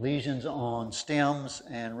 lesions on stems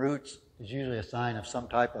and roots is usually a sign of some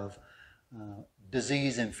type of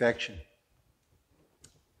disease infection.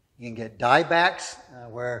 You can get diebacks,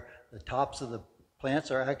 where the tops of the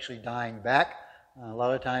plants are actually dying back. A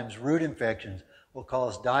lot of times root infections will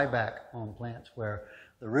cause dieback on plants where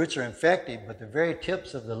the roots are infected, but the very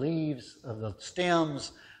tips of the leaves, of the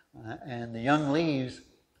stems, and the young leaves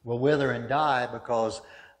will wither and die because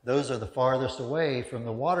those are the farthest away from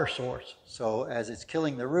the water source. So as it's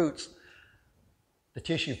killing the roots, the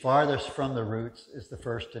tissue farthest from the roots is the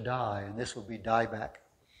first to die, and this will be dieback.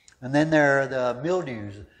 And then there are the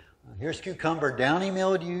mildews. Here's cucumber downy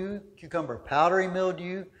mildew, cucumber powdery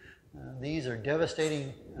mildew. These are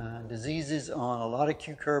devastating diseases on a lot of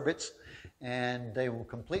cucurbits, and they will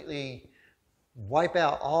completely wipe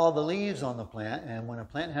out all the leaves on the plant. And when a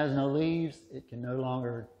plant has no leaves, it can no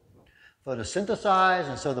longer photosynthesize,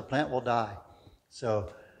 and so the plant will die.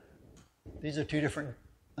 So these are two different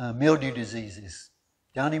mildew diseases,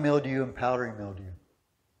 downy mildew and powdery mildew.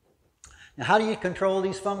 Now, how do you control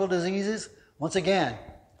these fungal diseases? Once again,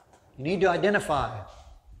 you need to identify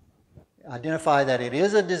that it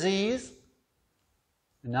is a disease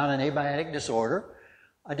and not an abiotic disorder.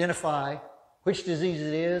 Identify which disease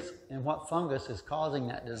it is and what fungus is causing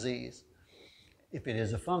that disease, if it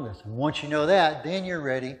is a fungus. And once you know that, then you're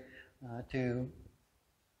ready to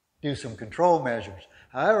do some control measures.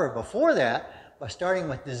 However, before that, by starting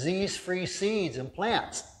with disease-free seeds and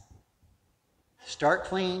plants, start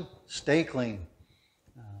clean, stay clean.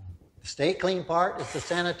 The stay clean part is the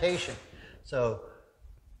sanitation. So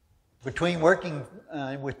between working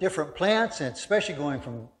with different plants, and especially going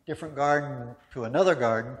from different garden to another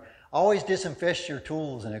garden, always disinfect your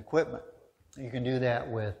tools and equipment. You can do that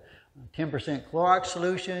with 10% Clorox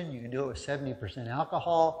solution. You can do it with 70%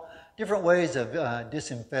 alcohol. Different ways of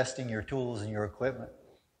disinfecting your tools and your equipment.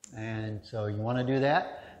 And so you want to do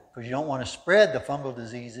that because you don't want to spread the fungal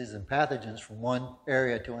diseases and pathogens from one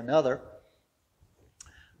area to another.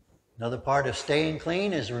 Another part of staying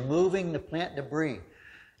clean is removing the plant debris.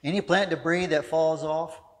 Any plant debris that falls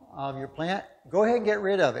off of your plant, go ahead and get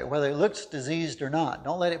rid of it, whether it looks diseased or not.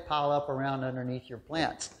 Don't let it pile up around underneath your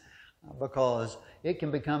plants because it can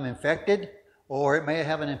become infected, or it may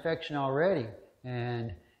have an infection already.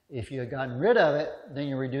 And if you had gotten rid of it, then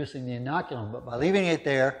you're reducing the inoculum. But by leaving it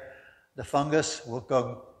there, the fungus will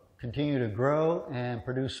continue to grow and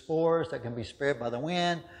produce spores that can be spread by the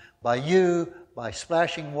wind, by you, by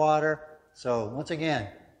splashing water. So once again,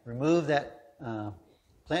 remove that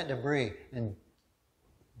plant debris, and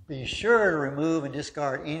be sure to remove and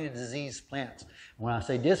discard any diseased plants. When I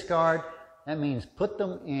say discard, that means put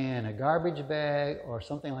them in a garbage bag or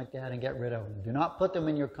something like that and get rid of them. Do not put them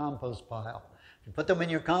in your compost pile. If you put them in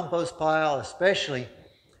your compost pile, especially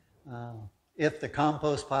if the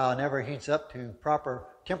compost pile never heats up to proper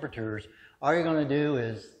temperatures, all you're going to do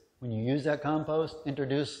is, when you use that compost,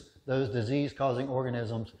 introduce those disease-causing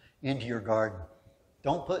organisms into your garden.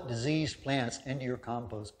 Don't put diseased plants into your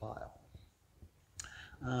compost pile.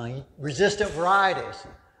 Resistant varieties.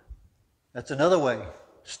 That's another way.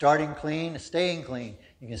 Starting clean, staying clean.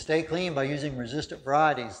 You can stay clean by using resistant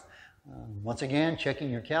varieties. Once again, checking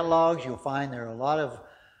your catalogs, you'll find there are a lot of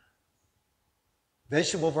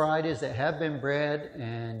vegetable varieties that have been bred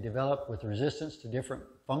and developed with resistance to different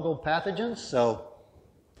fungal pathogens. So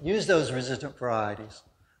use those resistant varieties.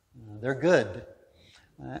 They're good.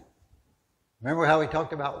 Remember how we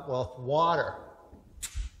talked about water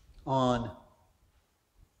on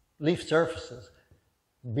leaf surfaces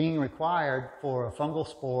being required for a fungal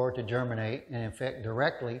spore to germinate and infect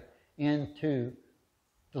directly into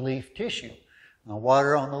the leaf tissue.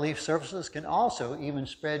 Water on the leaf surfaces can also even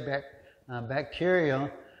spread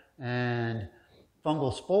bacteria and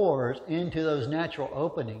fungal spores into those natural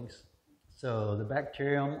openings. So the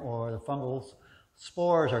bacterium or the fungal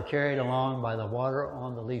spores are carried along by the water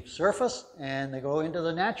on the leaf surface, and they go into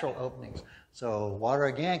the natural openings. So water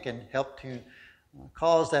again can help to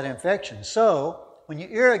cause that infection. So when you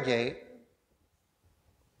irrigate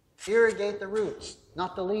the roots,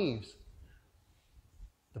 not the leaves.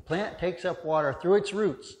 The plant takes up water through its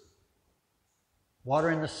roots,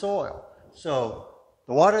 water in the soil. So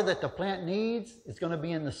the water that the plant needs is going to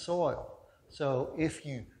be in the soil. So if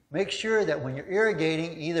you make sure that when you're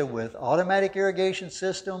irrigating, either with automatic irrigation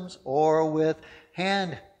systems or with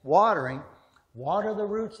hand watering, water the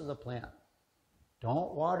roots of the plant.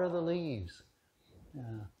 Don't water the leaves.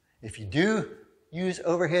 If you do use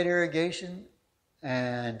overhead irrigation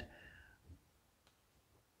and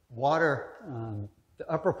water the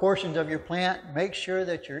upper portions of your plant, make sure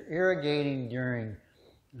that you're irrigating during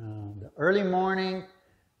the early morning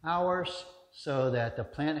hours so that the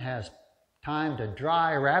plant has time to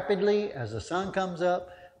dry rapidly as the sun comes up.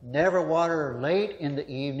 Never water late in the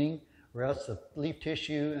evening, or else the leaf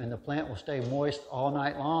tissue and the plant will stay moist all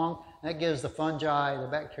night long. That gives the fungi, the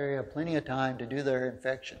bacteria, plenty of time to do their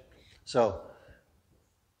infection. So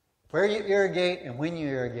where you irrigate and when you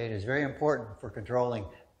irrigate is very important for controlling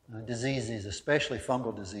diseases, especially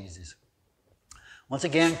fungal diseases. Once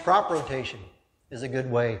again, crop rotation is a good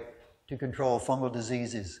way to control fungal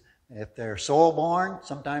diseases. If they're soil-borne,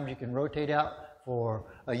 sometimes you can rotate out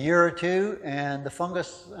for a year or two and the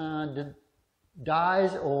fungus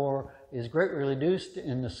dies or is greatly reduced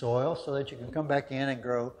in the soil so that you can come back in and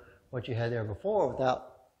grow what you had there before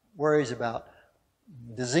without worries about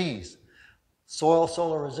disease. Soil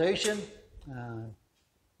solarization,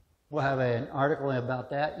 we'll have an article about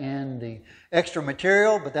that in the extra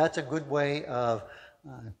material, but that's a good way of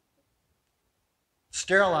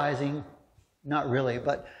sterilizing, not really,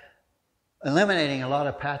 but eliminating a lot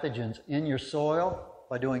of pathogens in your soil.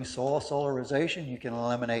 By doing soil solarization, you can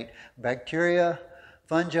eliminate bacteria,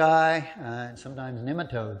 fungi, and sometimes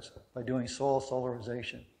nematodes by doing soil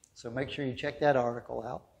solarization. So make sure you check that article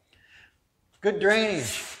out. Good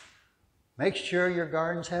drainage. Make sure your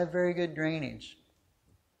gardens have very good drainage.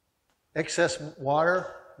 Excess water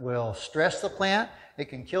will stress the plant. It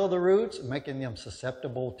can kill the roots, making them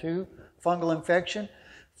susceptible to fungal infection.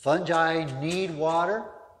 Fungi need water.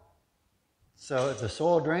 So if the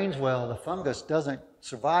soil drains well, the fungus doesn't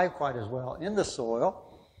survive quite as well in the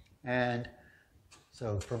soil. And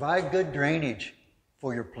so provide good drainage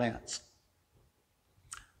for your plants.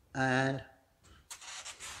 And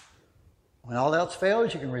when all else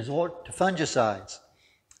fails, you can resort to fungicides.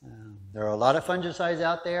 There are a lot of fungicides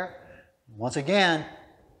out there. Once again,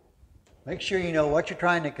 make sure you know what you're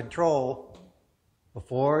trying to control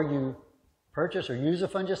before you purchase or use a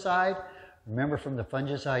fungicide. Remember from the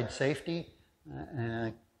fungicide safety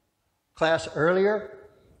class earlier,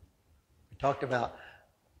 we talked about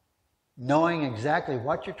knowing exactly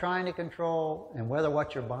what you're trying to control and whether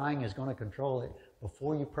what you're buying is going to control it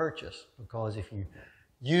before you purchase. Because if you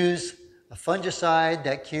use a fungicide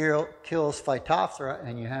that kills Phytophthora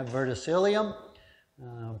and you have verticillium,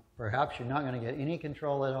 perhaps you're not going to get any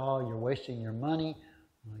control at all. You're wasting your money,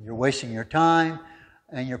 you're wasting your time,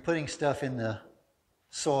 and you're putting stuff in the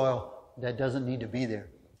soil that doesn't need to be there.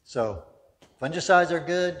 So fungicides are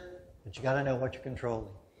good, but you got to know what you're controlling.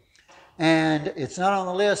 And it's not on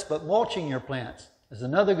the list, but mulching your plants is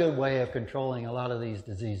another good way of controlling a lot of these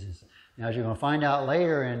diseases. Now, as you're going to find out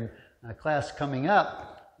later in a class coming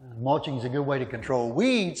up, mulching is a good way to control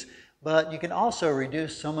weeds, but you can also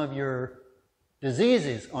reduce some of your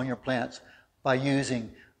diseases on your plants by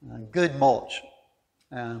using good mulch.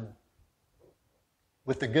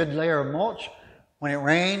 With the good layer of mulch, when it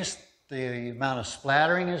rains, the amount of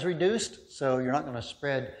splattering is reduced, so you're not going to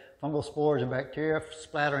spread fungal spores and bacteria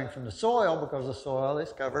splattering from the soil because the soil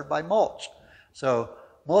is covered by mulch. So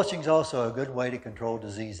mulching is also a good way to control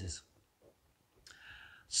diseases.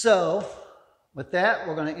 So with that,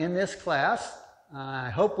 we're going to end this class. I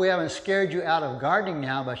hope we haven't scared you out of gardening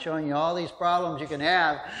now by showing you all these problems you can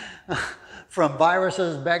have from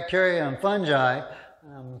viruses, bacteria, and fungi.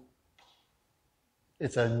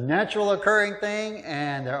 It's a natural occurring thing,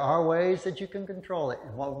 and there are ways that you can control it.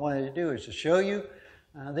 And what we wanted to do is to show you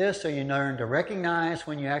this so you learn to recognize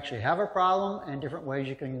when you actually have a problem and different ways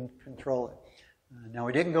you can control it. Now,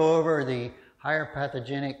 we didn't go over the higher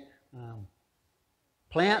pathogenic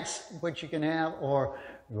plants which you can have, or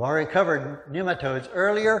we've already covered nematodes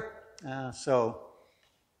earlier. So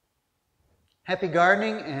happy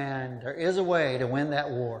gardening, and there is a way to win that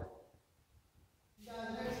war.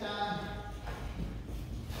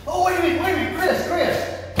 Chris,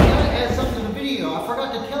 I gotta add something to the video. I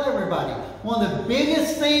forgot to tell everybody. One of the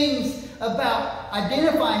biggest things about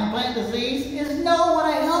identifying plant disease is know what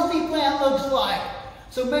a healthy plant looks like.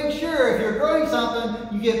 So make sure if you're growing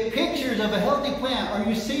something, you get pictures of a healthy plant, or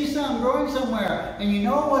you see some growing somewhere, and you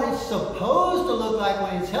know what it's supposed to look like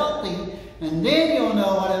when it's healthy, and then you'll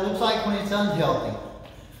know what it looks like when it's unhealthy.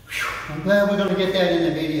 Whew, I'm glad we're going to get that in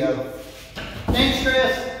the video. Thanks,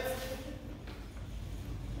 Chris.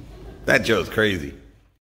 That Joe's crazy.